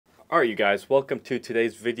Alright you guys, welcome to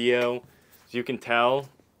today's video. As you can tell,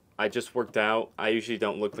 I just worked out. I usually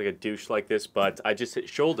don't look like a douche like this, but I just hit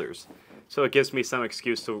shoulders. So it gives me some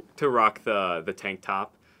excuse to rock the tank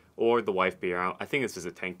top or the wife beater out. I think this is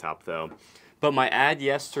a tank top though. But my ad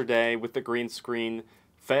yesterday with the green screen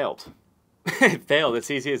failed. It failed, it's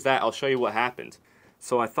easy as that. I'll show you what happened.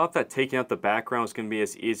 So I thought that taking out the background was going to be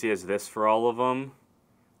as easy as this for all of them.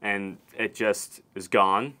 And it just is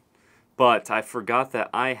gone. But I forgot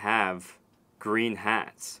that I have green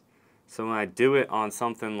hats. So when I do it on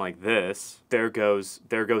something like this, there goes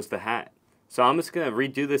the hat. So I'm just gonna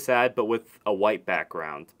redo this ad, but with a white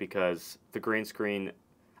background because the green screen.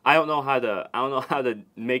 I don't know how to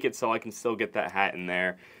make it so I can still get that hat in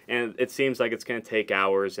there, and it seems like it's gonna take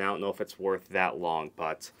hours. And I don't know if it's worth that long,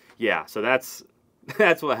 but yeah. So that's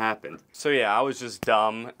what happened. So yeah, I was just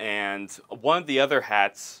dumb, and one of the other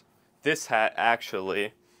hats, this hat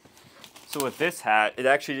actually. So with this hat, it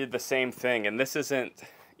actually did the same thing, and this isn't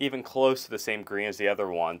even close to the same green as the other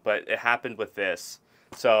one, but it happened with this.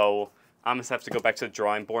 So I'm going to have to go back to the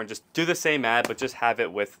drawing board and just do the same ad, but just have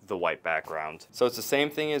it with the white background. So it's the same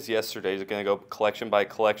thing as yesterday. You're going to go collection by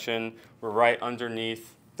collection. We're right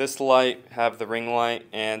underneath this light, have the ring light,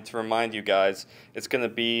 and to remind you guys, it's going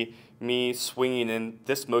to be me swinging in.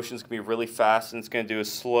 This motion is going to be really fast, and it's going to do a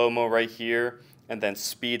slow-mo right here, and then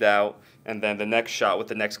speed out, and then the next shot with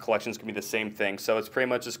the next collection is going to be the same thing. So it's pretty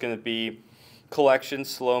much just going to be collection,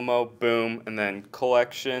 slow-mo, boom, and then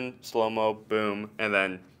collection, slow-mo, boom, and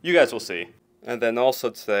then you guys will see. And then also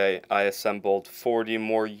today, I assembled 40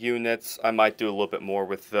 more units. I might do a little bit more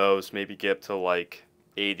with those, maybe get up to like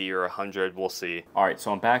 80 or 100, we'll see. Alright,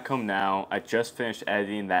 so I'm back home now. I just finished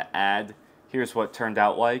editing that ad. Here's what it turned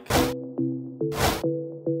out like.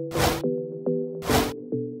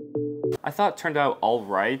 I thought it turned out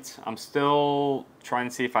alright. I'm still trying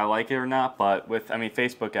to see if I like it or not, but with,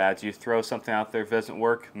 Facebook ads, you throw something out there, if it doesn't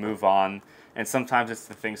work, move on. And sometimes it's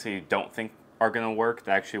the things that you don't think are going to work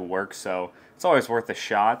that actually work, so it's always worth a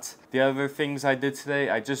shot. The other things I did today,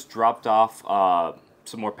 I just dropped off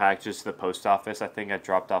some more packages to the post office. I think I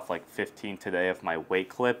dropped off like 15 today of my weight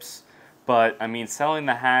clips. But, selling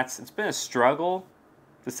the hats, it's been a struggle,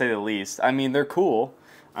 to say the least. They're cool.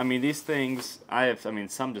 These things, I have,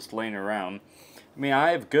 some just laying around.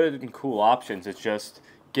 I have good and cool options. It's just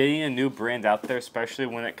getting a new brand out there, especially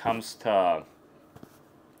when it comes to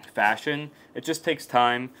fashion. It just takes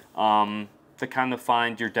time to kind of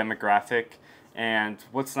find your demographic. And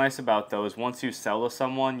what's nice about those, once you sell to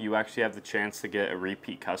someone, you actually have the chance to get a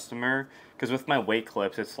repeat customer. Because with my weight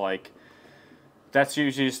clips, it's like, that's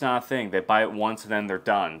usually just not a thing. They buy it once and then they're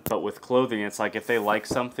done. But with clothing, it's like if they like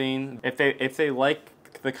something, if they like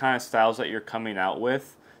the kind of styles that you're coming out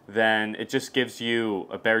with, then it just gives you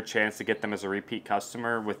a better chance to get them as a repeat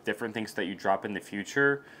customer with different things that you drop in the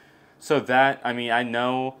future. So that, I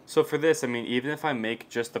know, so for this, even if I make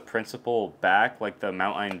just the principal back, like the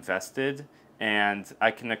amount I invested, and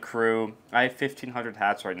I can accrue, I have 1,500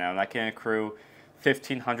 hats right now, and I can accrue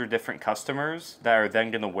 1,500 different customers that are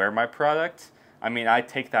then going to wear my product. I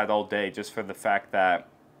take that all day just for the fact that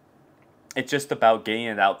it's just about getting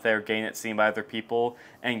it out there, getting it seen by other people,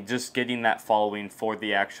 and just getting that following for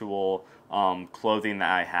the actual clothing that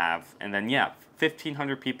I have. And then, yeah,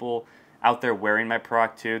 1,500 people out there wearing my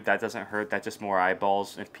product too. That doesn't hurt. That's just more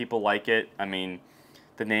eyeballs. If people like it,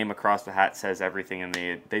 the name across the hat says everything, and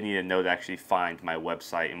they need to know to actually find my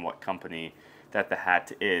website and what company that the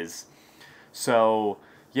hat is. So,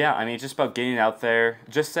 yeah, it's just about getting it out there.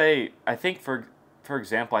 Just say, I think, for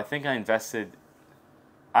example, I think I invested...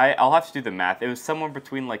 I'll have to do the math. It was somewhere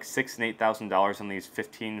between like $6,000 and $8,000 on these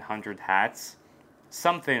 1,500 hats.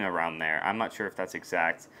 Something around there. I'm not sure if that's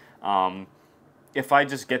exact. If I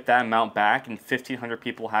just get that amount back and 1,500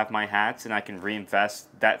 people have my hats and I can reinvest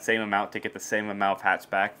that same amount to get the same amount of hats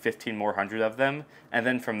back, 1,500 more of them, and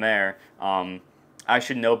then from there, I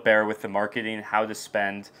should know better with the marketing, how to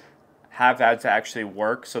spend, have ads that actually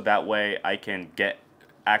work, so that way I can get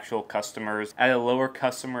actual customers at a lower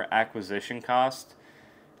customer acquisition cost.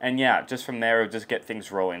 And yeah, just from there, just get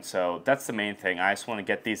things rolling. So that's the main thing. I just want to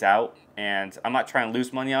get these out, and I'm not trying to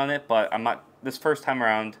lose money on it, but this first time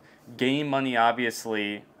around, gaining money,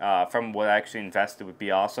 obviously, from what I actually invested would be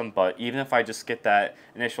awesome, but even if I just get that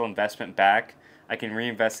initial investment back, I can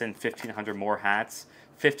reinvest in 1,500 more hats.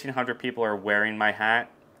 1,500 people are wearing my hat,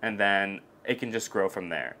 and then it can just grow from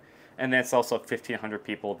there. And that's also 1,500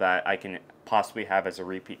 people that I can possibly have as a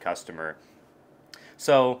repeat customer.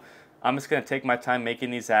 So I'm just going to take my time making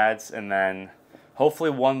these ads, and then hopefully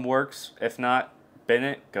one works. If not, bin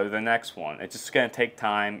it, go to the next one. It's just going to take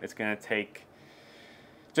time. It's going to take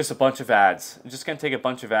just a bunch of ads. I'm just going to take a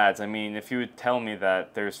bunch of ads. I mean, if you would tell me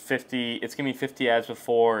that there's 50, it's going to be 50 ads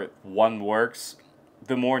before one works,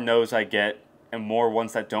 the more no's I get and more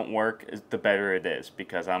ones that don't work, the better it is,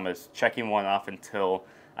 because I'm just checking one off until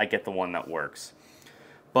I get the one that works.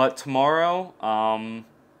 But tomorrow,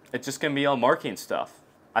 it's just going to be all marketing stuff.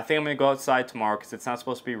 I think I'm going to go outside tomorrow because it's not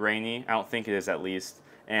supposed to be rainy. I don't think it is, at least.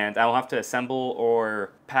 And I don't have to assemble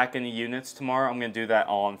or pack any units tomorrow. I'm going to do that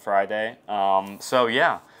all on Friday. So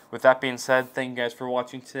yeah, with that being said, thank you guys for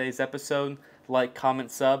watching today's episode. Like, comment,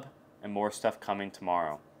 sub, and more stuff coming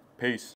tomorrow. Peace.